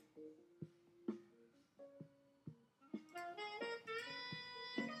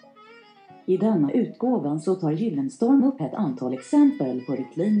I denna utgåvan så tar Gyllenstorm upp ett antal exempel på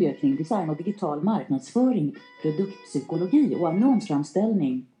riktlinjer kring design och digital marknadsföring, produktpsykologi och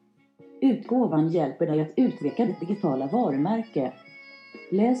annonsframställning. Utgåvan hjälper dig att utveckla ditt digitala varumärke.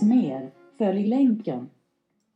 Läs mer, följ länken.